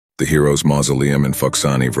the Heroes Mausoleum in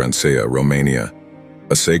Focșani, Vrancea, Romania,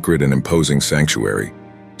 a sacred and imposing sanctuary,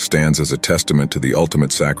 stands as a testament to the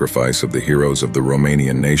ultimate sacrifice of the heroes of the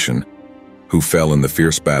Romanian nation, who fell in the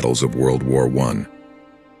fierce battles of World War I.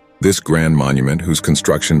 This grand monument, whose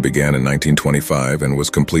construction began in 1925 and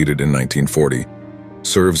was completed in 1940,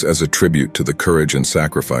 serves as a tribute to the courage and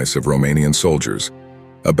sacrifice of Romanian soldiers,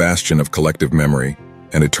 a bastion of collective memory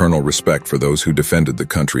and eternal respect for those who defended the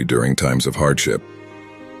country during times of hardship.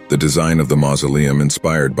 The design of the mausoleum,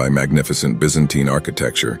 inspired by magnificent Byzantine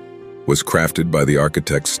architecture, was crafted by the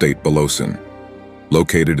architect State Baloșin.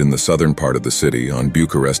 Located in the southern part of the city on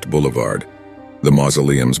Bucharest Boulevard, the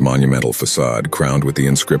mausoleum's monumental facade, crowned with the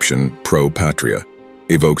inscription PATRIA,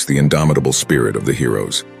 evokes the indomitable spirit of the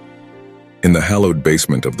heroes. In the hallowed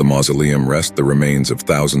basement of the mausoleum rest the remains of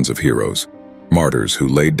thousands of heroes, martyrs who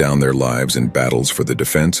laid down their lives in battles for the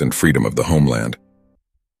defense and freedom of the homeland.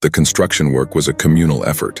 The construction work was a communal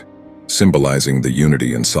effort, symbolizing the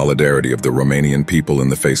unity and solidarity of the Romanian people in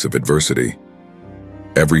the face of adversity.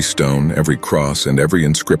 Every stone, every cross, and every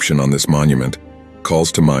inscription on this monument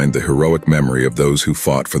calls to mind the heroic memory of those who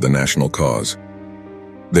fought for the national cause.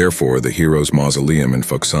 Therefore, the Heroes Mausoleum in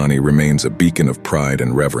Focșani remains a beacon of pride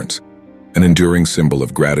and reverence, an enduring symbol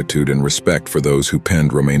of gratitude and respect for those who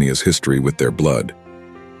penned Romania's history with their blood.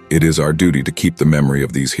 It is our duty to keep the memory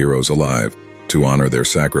of these heroes alive, to honor their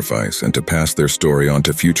sacrifice, and to pass their story on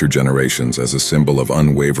to future generations as a symbol of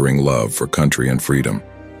unwavering love for country and freedom.